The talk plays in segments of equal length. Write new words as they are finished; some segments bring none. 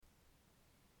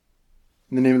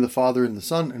In the name of the Father, and the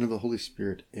Son, and of the Holy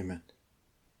Spirit. Amen.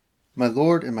 My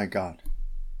Lord and my God,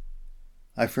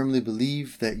 I firmly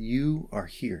believe that you are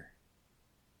here,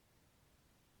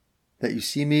 that you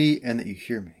see me and that you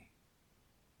hear me.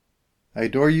 I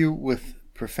adore you with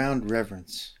profound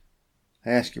reverence.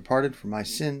 I ask your pardon for my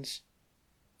sins,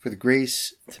 for the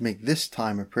grace to make this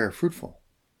time of prayer fruitful.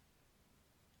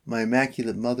 My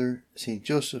Immaculate Mother, Saint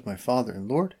Joseph, my Father and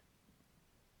Lord,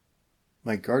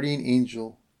 my guardian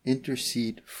angel,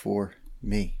 intercede for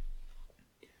me.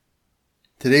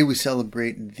 Today we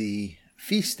celebrate the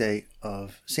feast day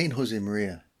of Saint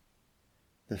Josemaria,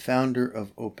 the founder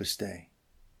of Opus Dei.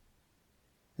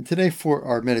 And today for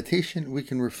our meditation we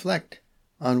can reflect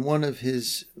on one of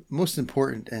his most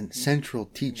important and central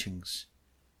teachings,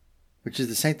 which is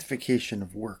the sanctification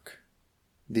of work.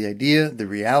 The idea, the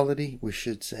reality, we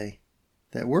should say,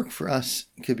 that work for us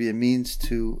could be a means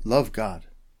to love God,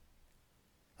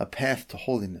 a path to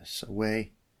holiness, a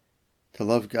way to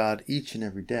love God each and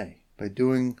every day by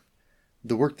doing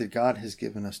the work that God has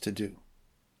given us to do.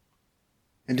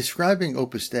 In describing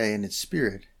Opus Dei and its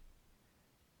spirit,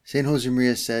 St.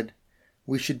 Josemaria said,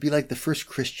 we should be like the first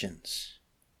Christians,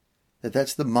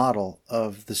 that's the model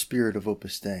of the spirit of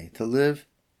Opus Dei, to live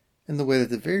in the way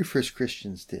that the very first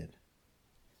Christians did.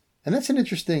 And that's an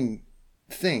interesting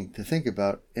thing to think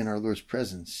about in our Lord's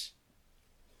presence.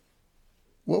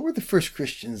 What were the first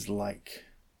Christians like?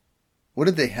 What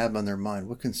did they have on their mind?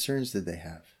 What concerns did they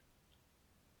have?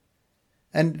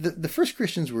 And the first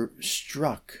Christians were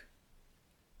struck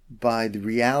by the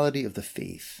reality of the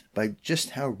faith, by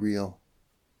just how real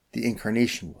the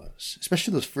incarnation was,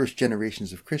 especially those first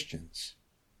generations of Christians.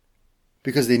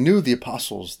 Because they knew the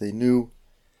apostles, they knew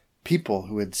people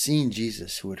who had seen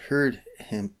Jesus, who had heard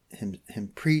him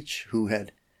preach, who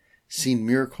had seen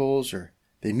miracles, or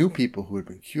they knew people who had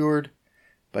been cured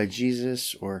by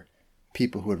Jesus, or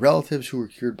people who had relatives who were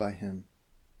cured by him.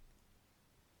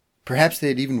 Perhaps they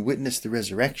had even witnessed the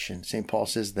resurrection. St. Paul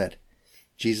says that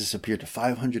Jesus appeared to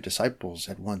 500 disciples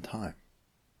at one time.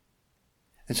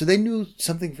 And so they knew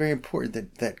something very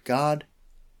important, that God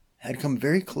had come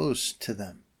very close to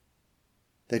them,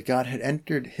 that God had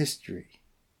entered history.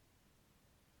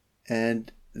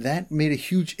 And that made a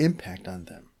huge impact on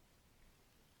them.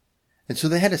 And so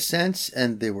they had a sense,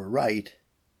 and they were right,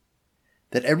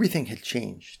 that everything had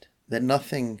changed, that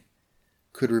nothing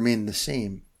could remain the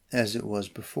same as it was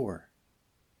before.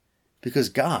 Because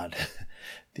God,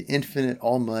 the infinite,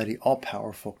 almighty,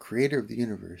 all-powerful creator of the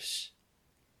universe,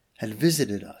 had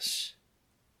visited us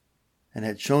and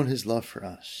had shown his love for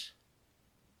us,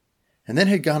 and then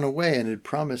had gone away and had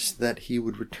promised that he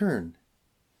would return.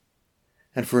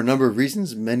 And for a number of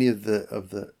reasons, many of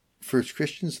the first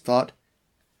Christians thought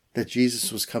that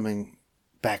Jesus was coming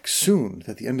back soon,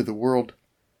 that the end of the world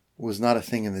was not a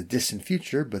thing in the distant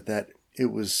future, but that it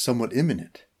was somewhat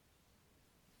imminent.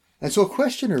 And so a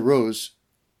question arose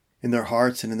in their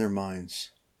hearts and in their minds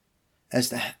as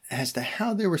to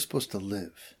how they were supposed to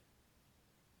live.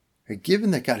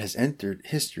 Given that God has entered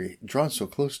history, drawn so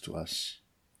close to us,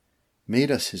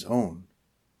 made us his own,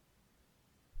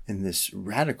 in this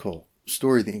radical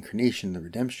story of the incarnation and the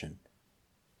redemption,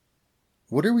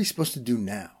 what are we supposed to do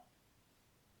now?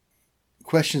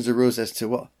 Questions arose as to,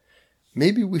 well,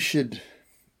 maybe we should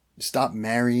stop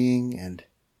marrying and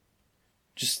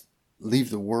just leave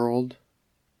the world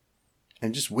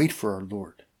and just wait for our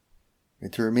Lord,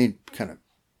 and to remain kind of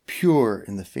pure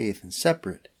in the faith and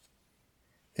separate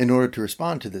in order to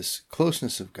respond to this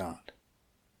closeness of God.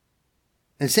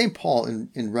 And St. Paul,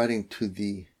 in writing to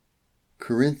the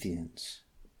Corinthians,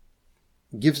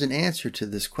 gives an answer to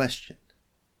this question.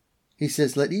 He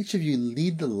says, let each of you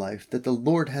lead the life that the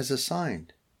Lord has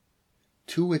assigned,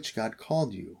 to which God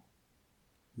called you.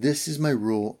 This is my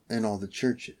rule in all the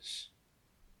churches.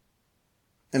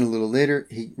 And a little later,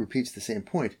 he repeats the same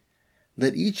point.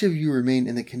 Let each of you remain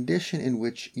in the condition in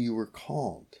which you were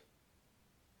called.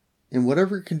 In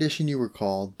whatever condition you were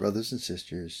called, brothers and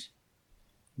sisters,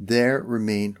 there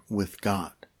remain with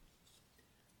God.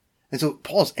 And so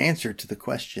Paul's answer to the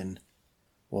question,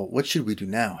 well, what should we do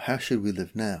now? How should we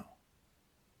live now?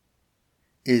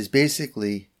 Is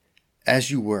basically,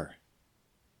 as you were.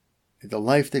 The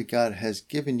life that God has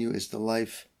given you is the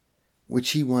life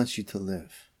which he wants you to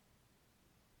live.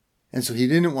 And so he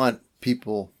didn't want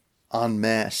people en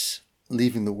masse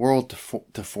leaving the world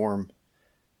to form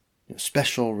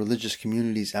special religious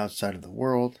communities outside of the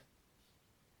world.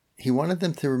 He wanted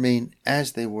them to remain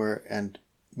as they were and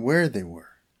where they were,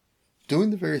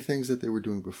 doing the very things that they were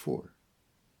doing before.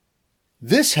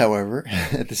 This, however,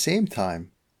 at the same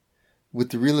time, with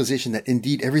the realization that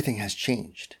indeed everything has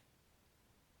changed.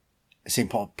 St.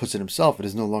 Paul puts it himself, it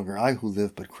is no longer I who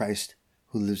live, but Christ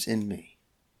who lives in me.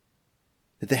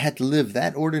 That they had to live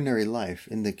that ordinary life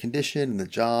in the condition and the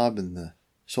job and the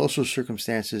social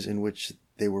circumstances in which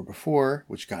they were before,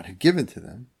 which God had given to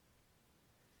them.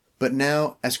 But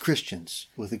now, as Christians,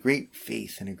 with a great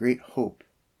faith and a great hope,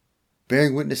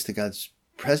 bearing witness to God's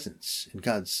presence and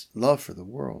God's love for the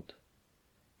world,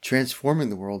 transforming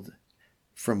the world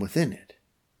from within it.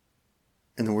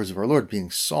 In the words of our Lord,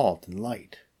 being salt and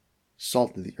light,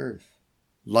 salt of the earth,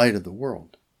 light of the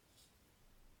world.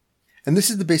 And this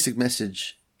is the basic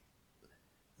message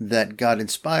that God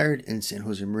inspired in St.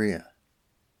 Josemaria,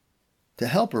 to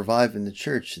help revive in the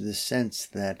church this sense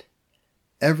that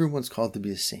everyone's called to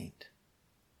be a saint.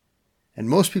 And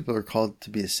most people are called to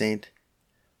be a saint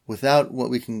without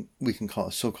what we can call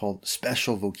a so-called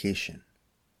special vocation.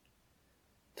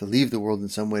 To leave the world in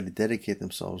some way, to dedicate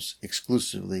themselves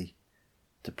exclusively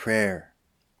to prayer.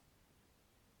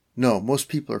 No, most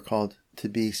people are called to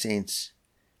be saints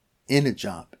in a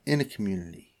job, in a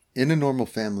community, in a normal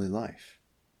family life.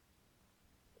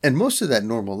 And most of that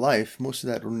normal life, most of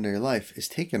that ordinary life is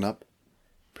taken up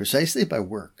precisely by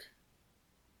work.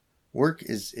 Work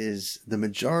is the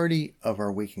majority of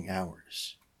our waking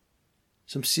hours.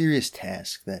 Some serious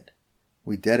task that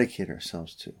we dedicate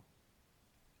ourselves to.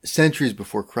 Centuries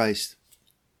before Christ,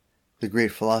 the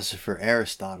great philosopher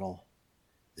Aristotle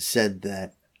said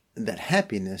that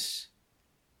happiness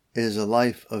is a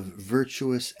life of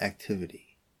virtuous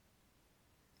activity.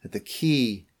 That the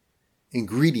key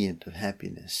ingredient of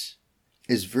happiness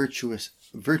is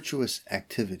virtuous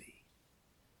activity.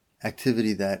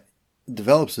 Activity that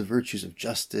develops the virtues of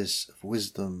justice, of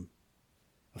wisdom,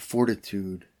 of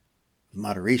fortitude, of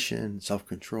moderation,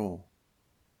 self-control,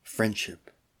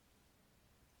 friendship.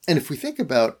 And if we think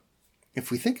about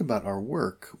our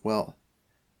work, well,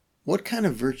 what kind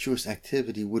of virtuous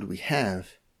activity would we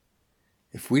have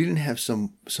if we didn't have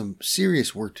some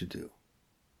serious work to do?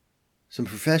 Some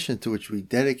profession to which we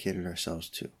dedicated ourselves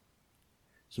to.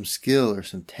 Some skill or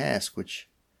some task which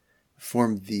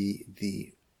formed the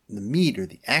meat or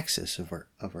the axis of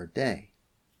our day.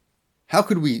 How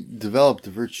could we develop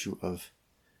the virtue of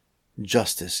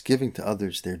justice, giving to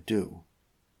others their due,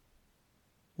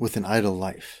 with an idle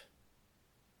life,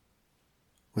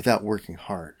 without working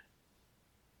hard?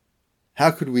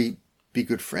 How could we be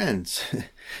good friends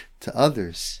to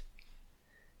others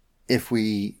if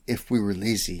we were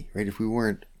lazy, right? If we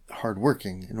weren't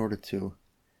hardworking in order to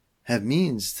have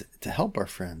means to help our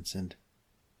friends and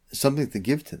something to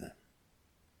give to them?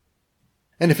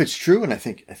 And if it's true, and I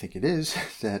think it is,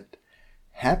 that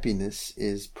happiness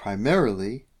is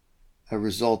primarily a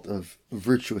result of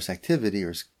virtuous activity,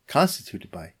 or is constituted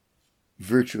by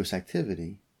virtuous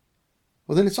activity,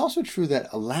 well, then it's also true that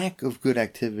a lack of good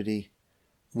activity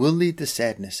will lead to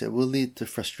sadness. It will lead to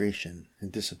frustration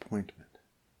and disappointment.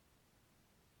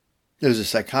 There's a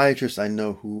psychiatrist I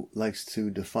know who likes to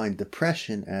define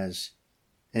depression as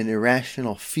an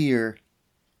irrational fear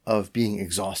of being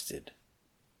exhausted,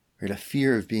 right? A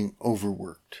fear of being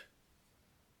overworked.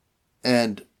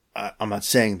 And I'm not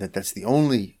saying that that's the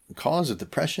only cause of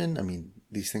depression. I mean,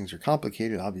 these things are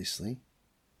complicated, obviously.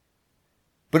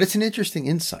 But it's an interesting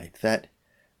insight that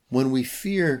when we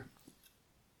fear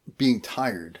being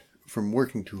tired from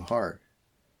working too hard,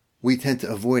 we tend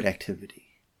to avoid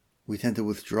activity. We tend to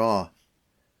withdraw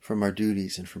from our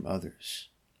duties and from others.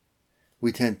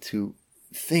 We tend to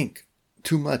think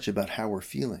too much about how we're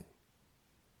feeling.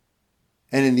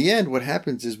 And in the end, what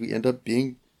happens is we end up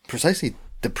being precisely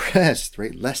depressed,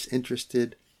 right? Less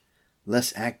interested,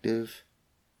 less active,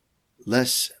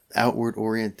 less outward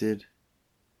oriented,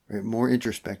 right? More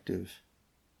introspective.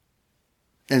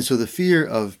 And so the fear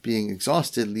of being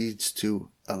exhausted leads to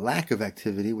a lack of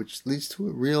activity, which leads to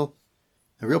a real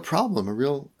problem,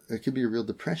 it could be a real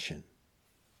depression.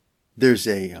 There's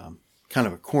a kind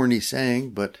of a corny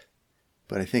saying, but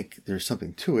I think there's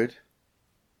something to it,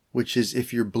 which is,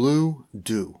 if you're blue,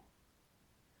 do.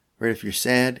 Right? If you're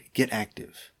sad, get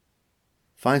active.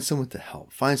 Find someone to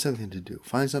help. Find something to do.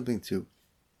 Find something to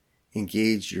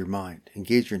engage your mind,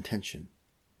 engage your intention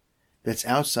that's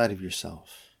outside of yourself.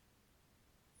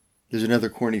 There's another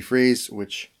corny phrase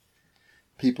which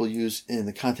people use in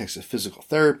the context of physical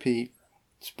therapy,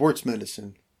 sports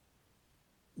medicine,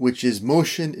 which is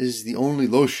motion is the only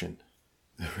lotion,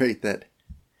 right? That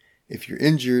if you're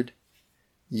injured,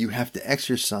 you have to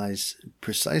exercise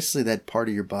precisely that part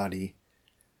of your body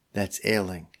that's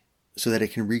ailing so that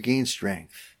it can regain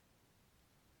strength.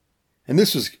 And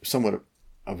this was somewhat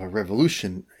of a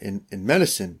revolution in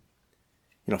medicine.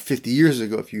 50 years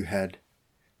ago, if you had,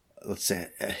 let's say,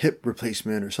 a hip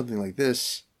replacement or something like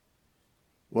this,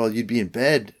 well, you'd be in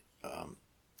bed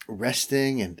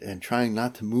resting and trying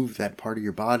not to move that part of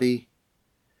your body.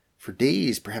 for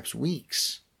days, perhaps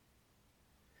weeks.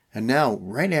 And now,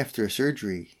 right after a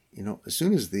surgery, as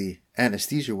soon as the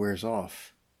anesthesia wears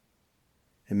off,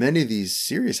 in many of these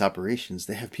serious operations,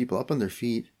 they have people up on their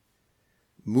feet,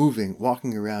 moving,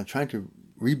 walking around, trying to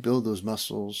rebuild those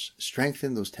muscles,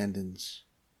 strengthen those tendons.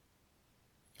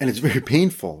 And it's very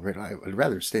painful, right? I'd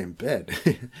rather stay in bed.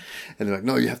 And they're like,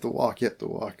 no, you have to walk.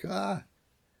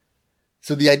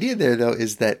 So the idea there, though,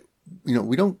 is that,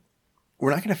 we're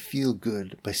not going to feel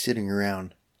good by sitting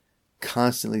around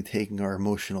constantly taking our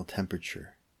emotional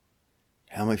temperature.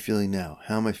 How am I feeling now?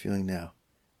 How am I feeling now?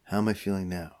 How am I feeling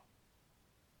now?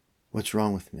 What's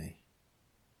wrong with me?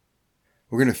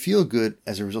 We're going to feel good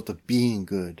as a result of being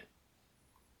good.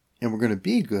 And we're going to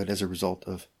be good as a result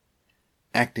of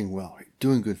acting well, right?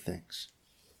 Doing good things.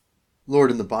 Lord,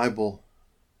 in the Bible,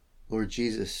 Lord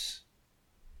Jesus,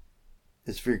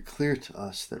 it's very clear to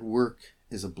us that work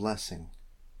is a blessing.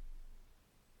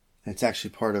 And it's actually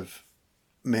part of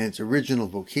man's original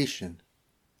vocation,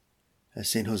 as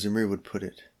St. Josemaria would put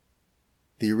it.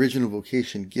 The original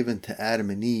vocation given to Adam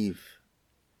and Eve,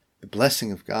 the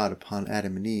blessing of God upon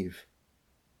Adam and Eve,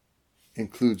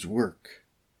 includes work.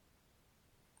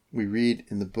 We read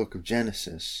in the book of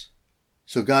Genesis,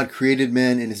 so God created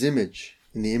man in his image.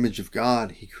 In the image of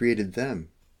God, he created them.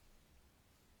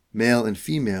 Male and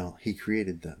female, he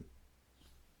created them.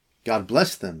 God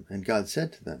blessed them, and God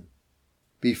said to them,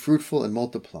 be fruitful and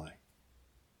multiply,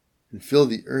 and fill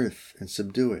the earth and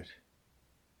subdue it,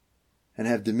 and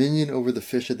have dominion over the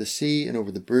fish of the sea and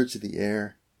over the birds of the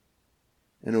air,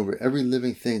 and over every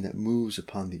living thing that moves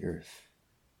upon the earth.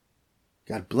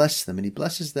 God blessed them, and he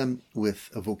blesses them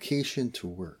with a vocation to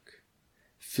work.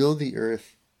 Fill the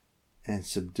earth and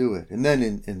subdue it. And then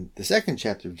in the second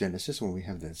chapter of Genesis, when we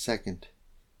have that second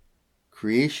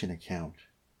creation account,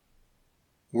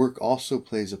 work also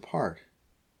plays a part.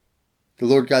 The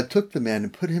Lord God took the man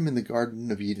and put him in the Garden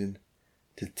of Eden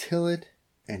to till it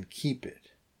and keep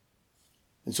it.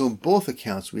 And so in both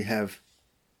accounts we have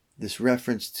this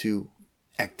reference to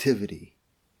activity,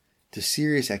 to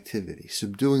serious activity,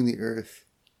 subduing the earth,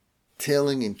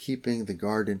 tilling and keeping the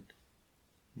garden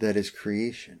that is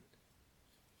creation.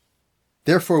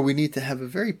 Therefore, we need to have a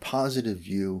very positive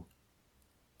view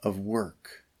of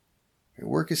work.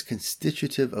 Work is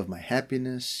constitutive of my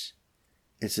happiness.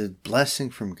 It's a blessing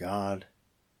from God.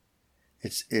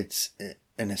 It's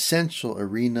an essential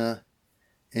arena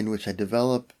in which I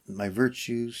develop my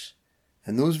virtues.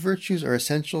 And those virtues are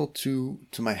essential to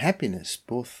my happiness,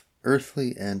 both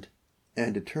earthly and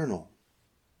eternal.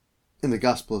 In the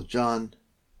Gospel of John,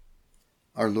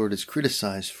 our Lord is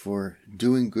criticized for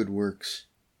doing good works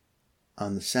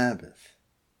on the Sabbath.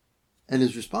 And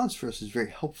his response for us is very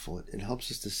helpful. It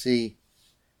helps us to see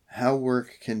how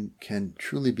work can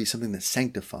truly be something that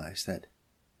sanctifies, that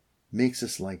makes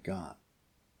us like God.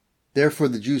 Therefore,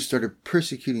 the Jews started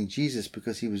persecuting Jesus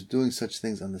because he was doing such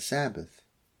things on the Sabbath.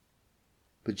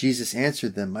 But Jesus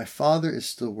answered them, my Father is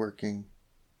still working,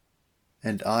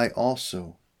 and I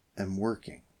also am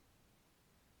working.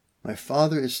 My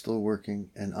Father is still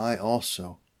working, and I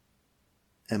also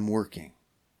am working.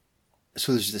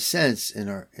 So there's the sense in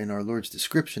our Lord's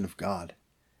description of God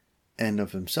and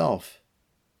of himself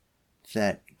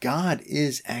that God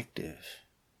is active.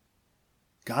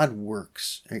 God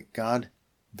works. Right? God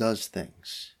does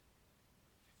things.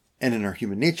 And in our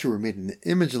human nature, we're made in the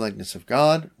image and likeness of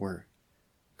God. We're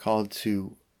called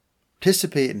to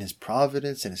participate in his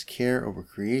providence and his care over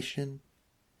creation,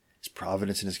 his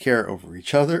providence and his care over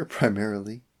each other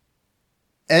primarily.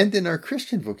 And in our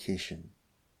Christian vocation,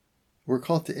 we're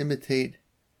called to imitate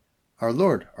our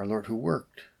Lord who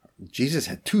worked. Jesus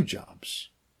had two jobs.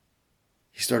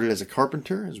 He started as a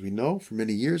carpenter, as we know, for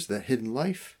many years, that hidden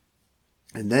life.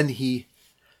 And then he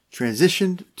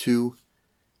transitioned to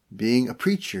being a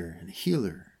preacher and a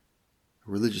healer,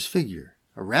 a religious figure,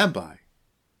 a rabbi.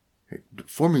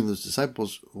 Forming those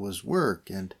disciples was work,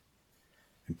 and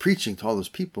preaching to all those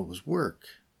people was work.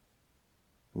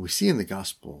 And we see in the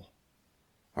gospel,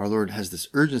 our Lord has this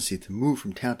urgency to move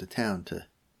from town to town, to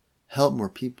help more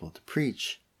people, to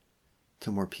preach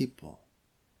to more people.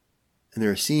 And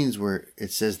there are scenes where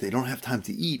it says they don't have time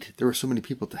to eat. There were so many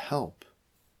people to help.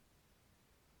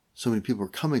 So many people were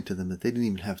coming to them that they didn't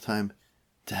even have time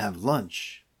to have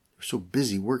lunch. They were so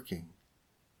busy working,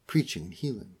 preaching and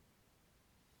healing.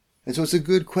 And so it's a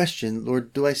good question,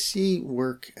 Lord, do I see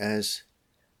work as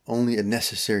only a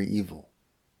necessary evil?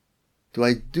 Do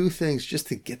I do things just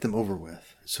to get them over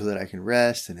with so that I can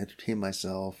rest and entertain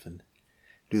myself and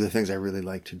do the things I really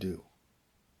like to do?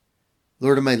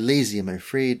 Lord, am I lazy? Am I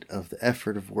afraid of the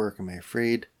effort of work? Am I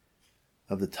afraid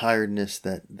of the tiredness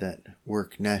that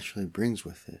work naturally brings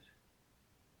with it?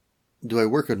 do I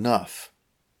work enough?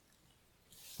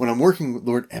 When I'm working,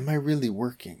 Lord, am I really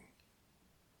working?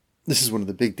 This is one of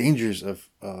the big dangers of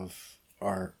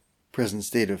our present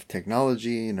state of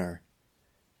technology and our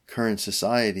current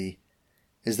society,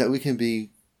 is that we can be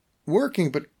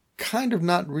working but kind of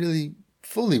not really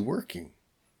fully working.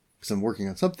 Because I'm working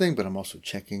on something, but I'm also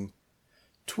checking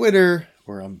Twitter,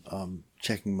 or I'm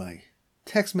checking my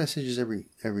text messages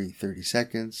every 30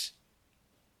 seconds.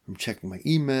 I'm checking my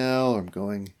email, or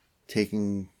I'm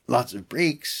taking lots of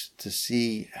breaks to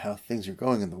see how things are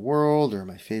going in the world, or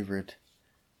my favorite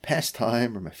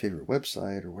pastime, or my favorite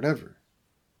website, or whatever.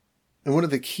 And one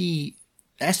of the key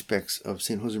aspects of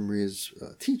St. Josemaria's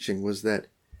teaching was that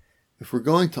if we're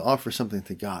going to offer something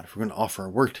to God, if we're going to offer our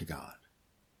work to God,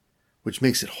 which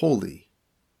makes it holy,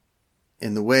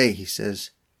 in the way, he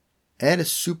says, add a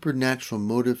supernatural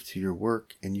motive to your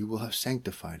work and you will have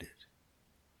sanctified it.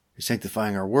 You're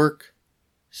sanctifying our work,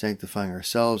 sanctifying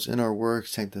ourselves in our work,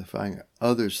 sanctifying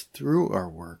others through our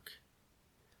work.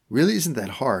 Really isn't that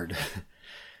hard.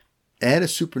 Add a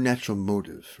supernatural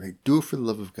motive, right? Do it for the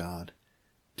love of God.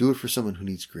 Do it for someone who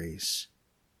needs grace.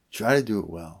 Try to do it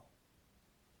well.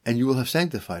 And you will have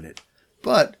sanctified it.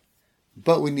 But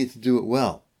we need to do it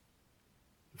well.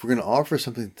 If we're going to offer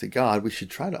something to God, we should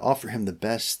try to offer him the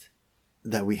best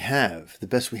that we have, the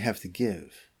best we have to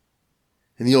give.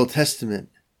 In the Old Testament,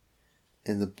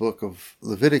 in the book of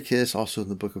Leviticus, also in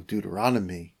the book of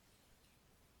Deuteronomy,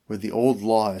 where the old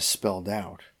law is spelled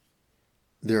out,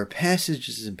 there are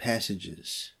passages and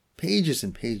passages, pages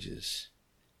and pages,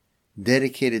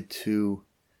 dedicated to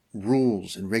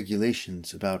rules and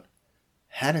regulations about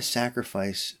how to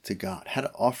sacrifice to God, how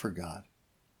to offer God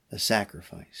a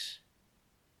sacrifice.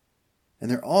 And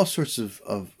there are all sorts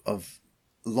of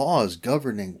laws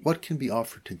governing what can be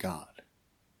offered to God.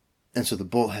 And so the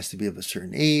bull has to be of a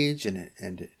certain age, and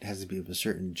it has to be of a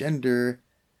certain gender,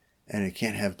 and it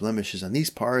can't have blemishes on these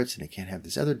parts, and it can't have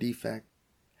this other defect.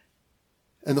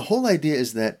 And the whole idea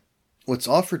is that what's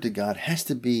offered to God has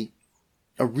to be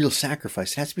a real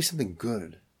sacrifice. It has to be something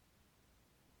good.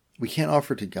 We can't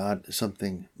offer to God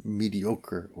something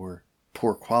mediocre or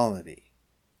poor quality.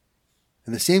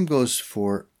 And the same goes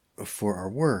for our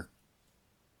work.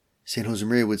 St.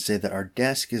 Josemaria would say that our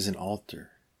desk is an altar,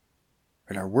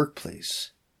 and our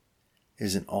workplace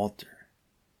is an altar.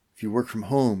 If you work from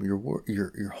home,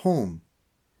 your home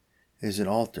is an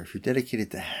altar. If you're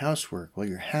dedicated to housework, well,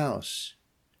 your house,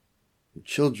 your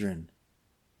children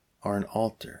are an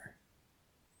altar.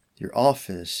 Your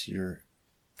office, your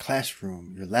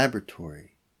classroom, your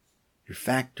laboratory, your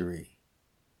factory,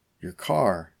 your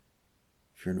car,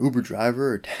 if you're an Uber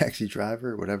driver or taxi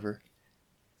driver or whatever,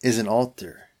 is an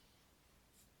altar.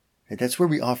 And that's where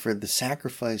we offer the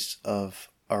sacrifice of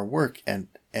our work and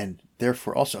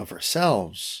therefore also of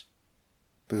ourselves,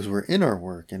 because we're in our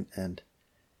work and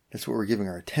that's what we're giving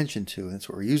our attention to, and that's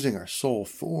what we're using our soul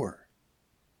for.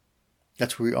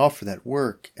 That's where we offer that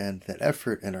work and that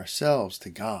effort and ourselves to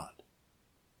God.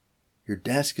 Your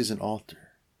desk is an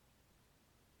altar.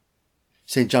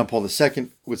 St. John Paul II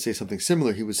would say something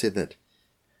similar. He would say that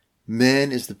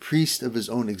man is the priest of his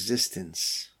own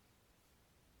existence,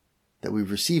 that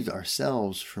we've received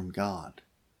ourselves from God.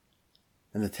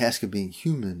 And the task of being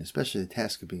human, especially the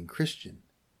task of being Christian,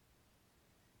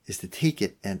 is to take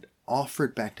it and offer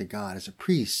it back to God as a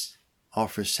priest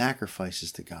offers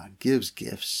sacrifices to God, gives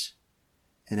gifts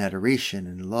in adoration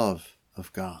and love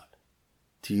of God,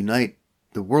 to unite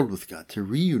the world with God, to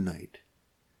reunite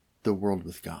the world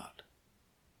with God.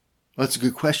 Well, that's a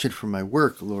good question for my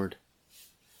work, Lord.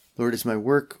 Lord, is my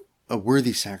work a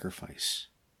worthy sacrifice?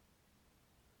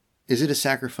 Is it a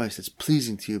sacrifice that's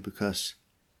pleasing to you because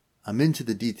I'm into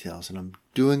the details and I'm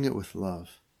doing it with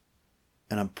love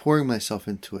and I'm pouring myself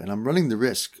into it and I'm running the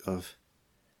risk of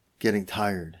getting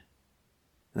tired?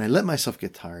 And I let myself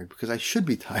get tired because I should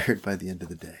be tired by the end of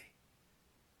the day.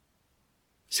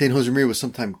 St. Josemaria was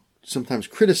sometimes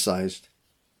criticized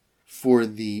for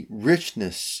the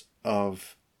richness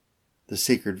of the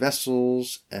sacred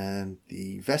vessels and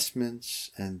the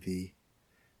vestments and the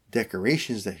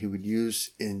decorations that he would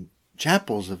use in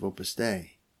chapels of Opus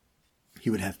Dei. He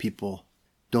would have people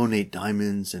donate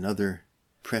diamonds and other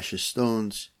precious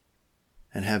stones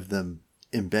and have them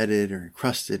embedded or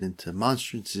encrusted into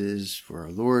monstrances for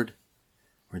our Lord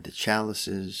or into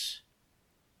chalices.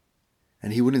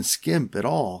 And he wouldn't skimp at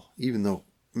all, even though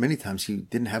many times he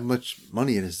didn't have much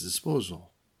money at his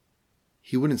disposal.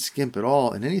 He wouldn't skimp at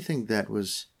all in anything that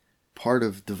was part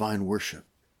of divine worship,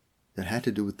 that had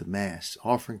to do with the Mass,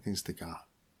 offering things to God.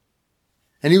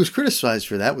 And he was criticized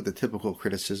for that with the typical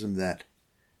criticism that,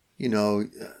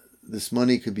 this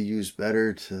money could be used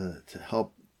better to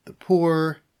help the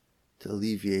poor, to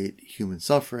alleviate human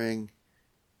suffering.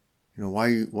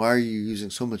 Why are you using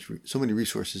so many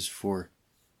resources for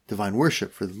divine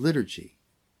worship, for the liturgy?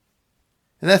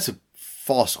 And that's a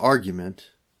false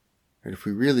argument. Right? If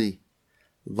we really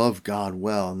love God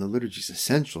well, and the liturgy is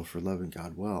essential for loving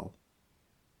God well,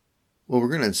 we're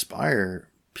going to inspire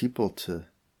people to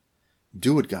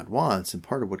do what God wants, and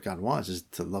part of what God wants is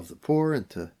to love the poor and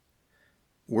to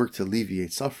work to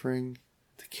alleviate suffering,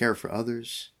 to care for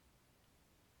others.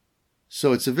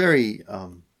 So it's a very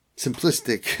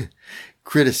simplistic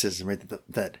criticism, right?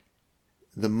 That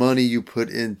the money you put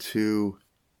into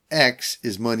X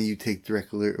is money you take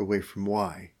directly away from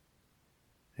Y.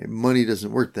 Money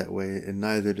doesn't work that way, and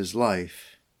neither does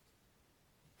life.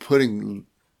 Putting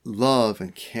love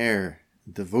and care,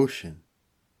 devotion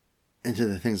into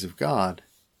the things of God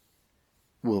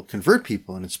will convert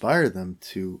people and inspire them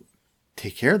to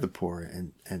take care of the poor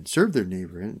and serve their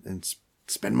neighbor and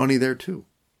spend money there too.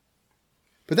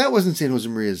 But that wasn't St.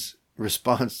 Josemaría's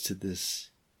response to this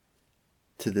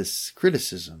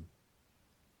criticism.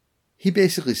 He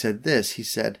basically said this. He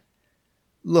said,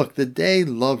 look, the day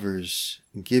lovers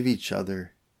give each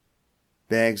other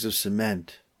bags of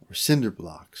cement or cinder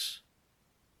blocks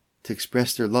to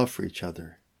express their love for each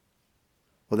other,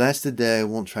 well, that's the day I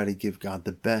won't try to give God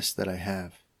the best that I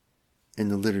have in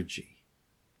the liturgy,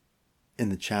 in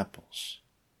the chapels.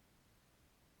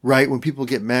 Right? When people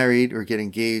get married or get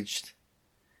engaged,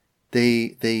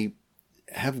 they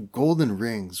have golden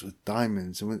rings with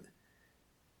diamonds, and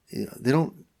they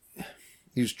don't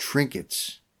use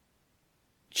trinkets,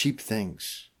 cheap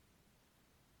things,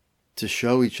 to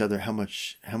show each other how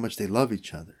much they love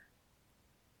each other.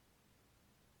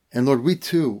 And Lord,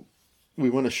 we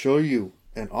want to show you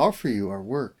and offer you our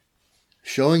work,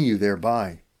 showing you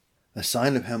thereby a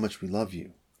sign of how much we love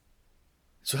you.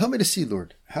 So help me to see,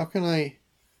 Lord, how can I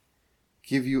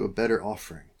give you a better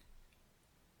offering?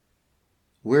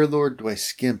 Where, Lord, do I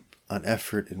skimp on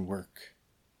effort and work?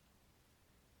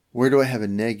 Where do I have a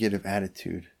negative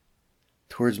attitude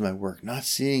towards my work, not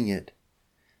seeing it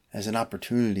as an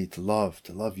opportunity to love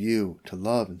you, to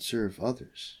love and serve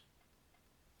others?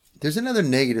 There's another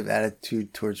negative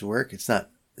attitude towards work. It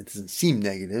doesn't seem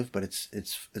negative, but it's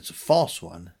a false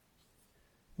one,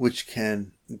 which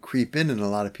can creep in a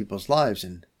lot of people's lives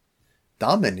and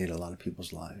dominate a lot of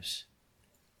people's lives,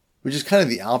 which is kind of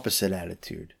the opposite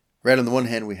attitude. Right, on the one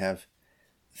hand, we have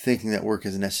thinking that work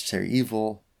is a necessary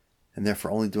evil, and therefore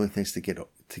only doing things to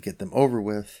get them over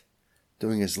with,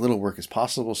 doing as little work as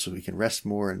possible so we can rest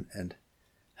more and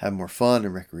have more fun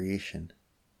and recreation.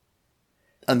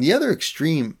 On the other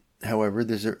extreme, however,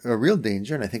 there's a real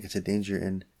danger, and I think it's a danger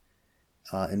in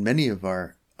many of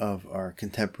our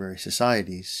contemporary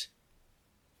societies,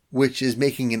 which is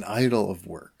making an idol of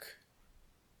work,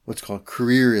 what's called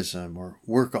careerism or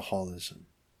workaholism.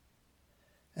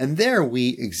 And there we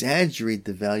exaggerate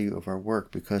the value of our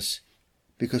work because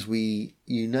we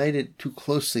unite it too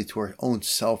closely to our own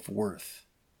self-worth.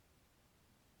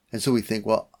 And so we think,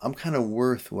 well, I'm kind of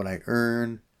worth what I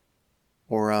earn,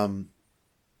 or I'm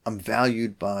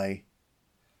valued by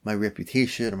my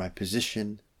reputation or my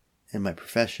position in my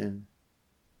profession,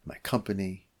 my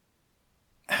company.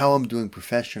 How I'm doing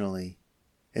professionally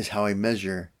is how I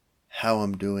measure how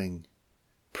I'm doing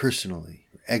personally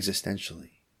or existentially.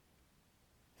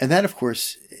 And that, of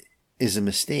course, is a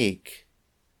mistake.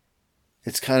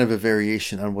 It's kind of a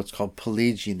variation on what's called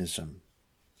Pelagianism.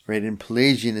 Right? In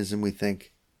Pelagianism, we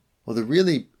think, well, the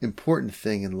really important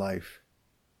thing in life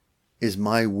is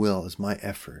my will, is my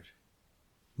effort,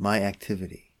 my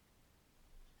activity.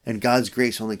 And God's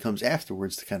grace only comes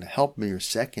afterwards to kind of help me or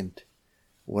second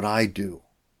what I do.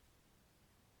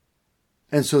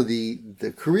 And so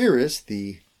the careerist,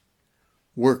 the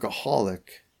workaholic,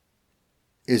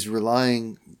 is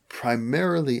relying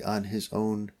primarily on his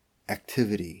own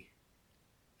activity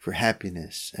for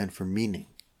happiness and for meaning,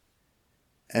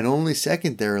 and only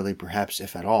secondarily, perhaps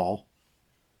if at all,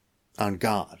 on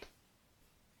God.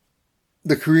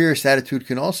 The careerist attitude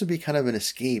can also be kind of an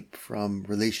escape from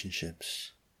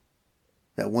relationships,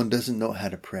 that one doesn't know how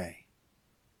to pray,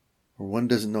 or one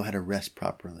doesn't know how to rest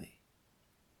properly,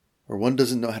 or one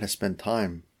doesn't know how to spend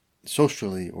time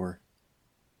socially or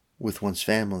with one's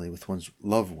family, with one's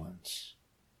loved ones.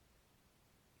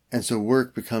 And so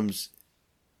work becomes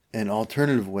an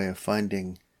alternative way of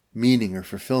finding meaning or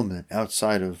fulfillment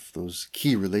outside of those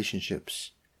key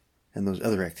relationships and those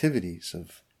other activities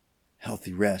of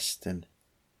healthy rest and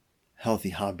healthy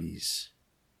hobbies,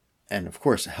 and of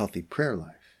course a healthy prayer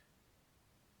life.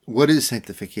 What is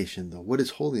sanctification, though? What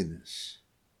is holiness?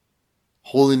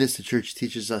 Holiness, the Church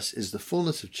teaches us, is the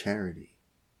fullness of charity.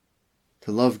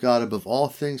 To love God above all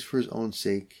things for his own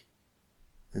sake,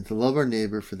 and to love our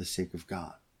neighbor for the sake of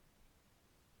God.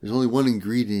 There's only one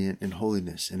ingredient in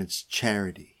holiness, and it's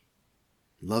charity.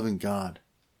 Loving God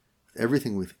with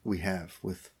everything we have,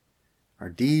 with our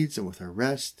deeds and with our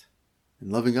rest,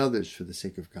 and loving others for the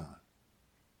sake of God.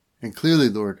 And clearly,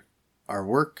 Lord, our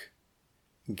work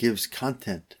gives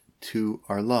content to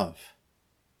our love.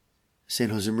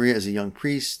 St. Josemaria, as a young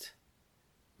priest,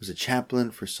 was a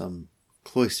chaplain for some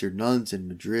cloistered nuns in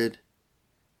Madrid.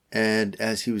 And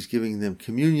as he was giving them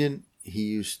communion, he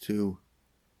used to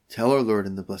tell our Lord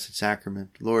in the Blessed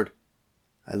Sacrament, Lord,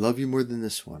 I love you more than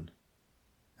this one,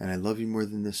 and I love you more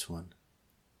than this one,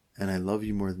 and I love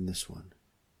you more than this one.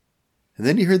 And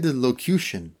then he heard the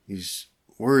locution, these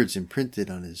words imprinted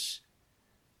on his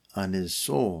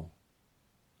soul,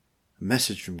 a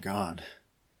message from God.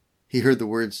 He heard the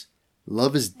words,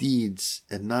 love is deeds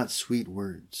and not sweet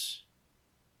words.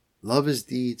 Love is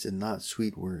deeds and not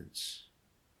sweet words.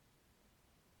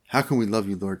 How can we love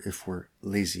you, Lord, if we're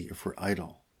lazy, if we're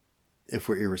idle, if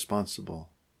we're irresponsible,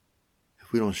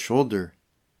 if we don't shoulder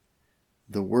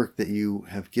the work that you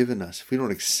have given us, if we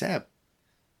don't accept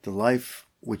the life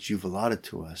which you've allotted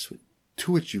to us,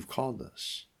 to which you've called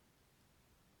us?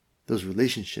 Those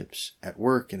relationships at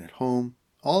work and at home,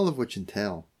 all of which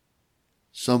entail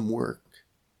some work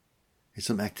and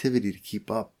some activity to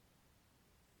keep up,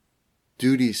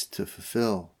 duties to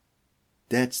fulfill,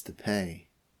 debts to pay,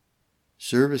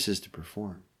 services to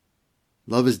perform.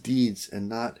 Love is deeds and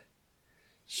not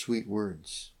sweet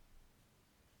words.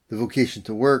 The vocation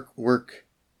to work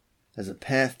as a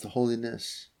path to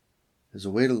holiness, as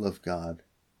a way to love God,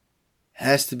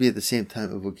 has to be at the same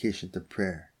time a vocation to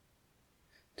prayer,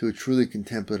 to a truly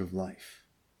contemplative life.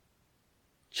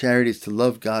 Charity is to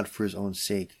love God for his own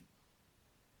sake.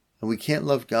 And we can't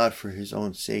love God for his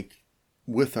own sake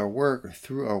with our work or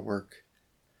through our work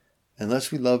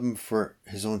unless we love him for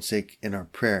his own sake in our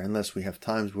prayer, unless we have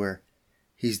times where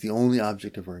he's the only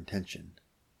object of our intention,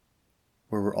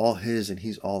 where we're all his and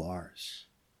he's all ours.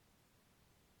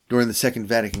 During the Second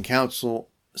Vatican Council,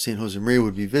 St. Josemaria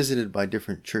would be visited by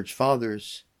different church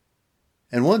fathers,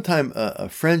 and one time a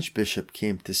French bishop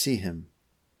came to see him,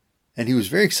 and he was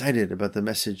very excited about the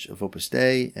message of Opus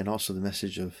Dei and also the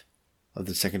message of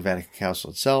the Second Vatican Council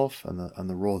itself, on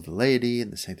the role of the laity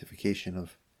and the sanctification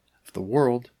of the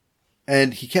world.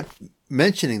 And he kept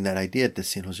mentioning that idea to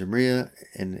St. Josemaria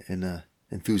in an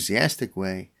enthusiastic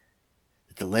way,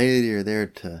 that the laity are there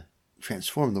to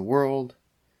transform the world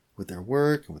with their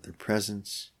work and with their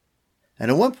presence.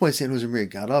 And at one point, St. Josemaria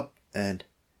got up and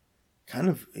kind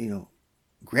of,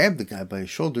 grabbed the guy by his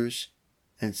shoulders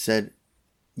and said,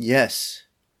 yes,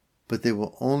 but they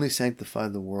will only sanctify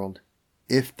the world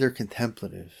if they're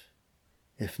contemplative.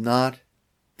 If not,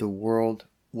 the world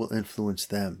will influence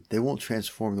them. They won't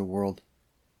transform the world.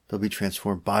 They'll be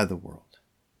transformed by the world.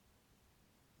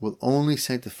 We'll only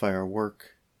sanctify our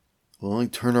work. We'll only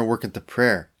turn our work into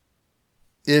prayer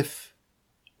if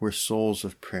we're souls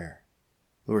of prayer.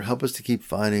 Lord, help us to keep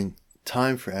finding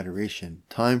time for adoration,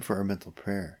 time for our mental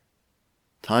prayer,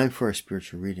 time for our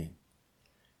spiritual reading,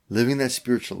 living that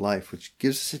spiritual life which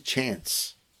gives us a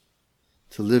chance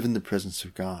to live in the presence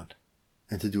of God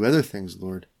and to do other things,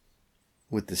 Lord,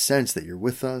 with the sense that you're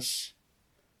with us,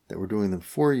 that we're doing them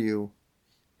for you,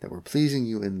 that we're pleasing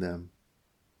you in them,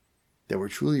 that we're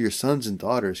truly your sons and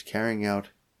daughters carrying out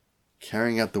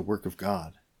the work of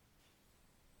God,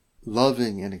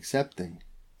 loving and accepting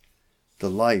the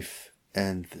life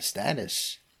and the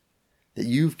status that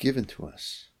you've given to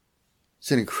us.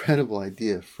 It's an incredible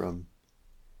idea from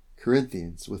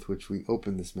Corinthians with which we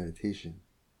open this meditation,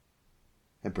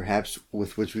 and perhaps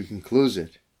with which we can close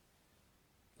it.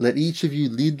 Let each of you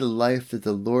lead the life that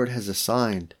the Lord has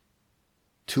assigned,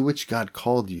 to which God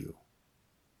called you.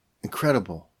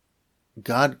 Incredible.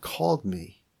 God called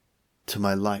me to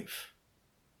my life.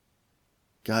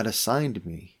 God assigned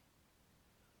me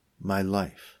my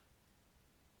life.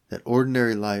 That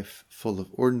ordinary life full of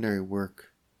ordinary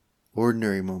work,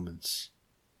 ordinary moments.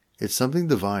 It's something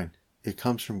divine. It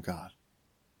comes from God.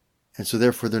 And so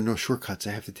therefore there are no shortcuts.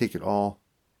 I have to take it all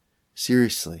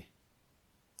seriously.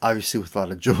 Obviously with a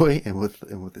lot of joy and with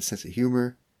a sense of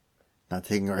humor, not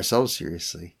taking ourselves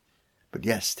seriously, but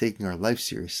yes, taking our life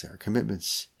seriously, our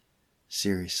commitments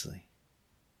seriously.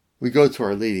 We go to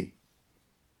Our Lady.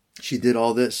 She did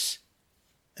all this,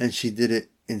 and she did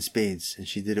it in spades, and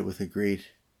she did it with a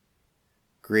great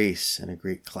grace and a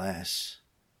great class,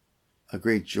 a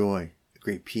great joy, a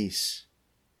great peace.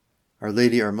 Our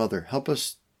Lady, our Mother, help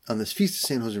us on this feast of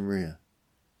St. Josemaria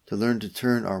to learn to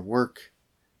turn our work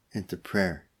into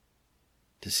prayer,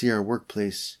 to see our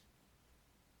workplace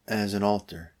as an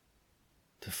altar,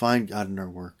 to find God in our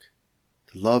work,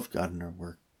 to love God in our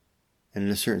work, and in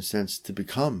a certain sense to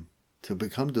become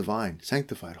divine,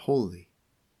 sanctified, holy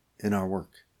in our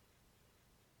work.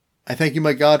 I thank you,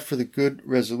 my God, for the good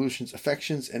resolutions,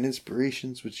 affections, and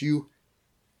inspirations which you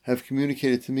have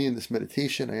communicated to me in this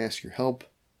meditation. I ask your help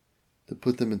to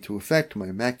put them into effect, my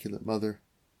Immaculate Mother.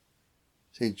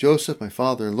 Saint Joseph, my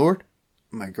Father and Lord,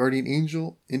 my guardian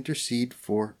angel, intercede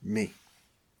for me.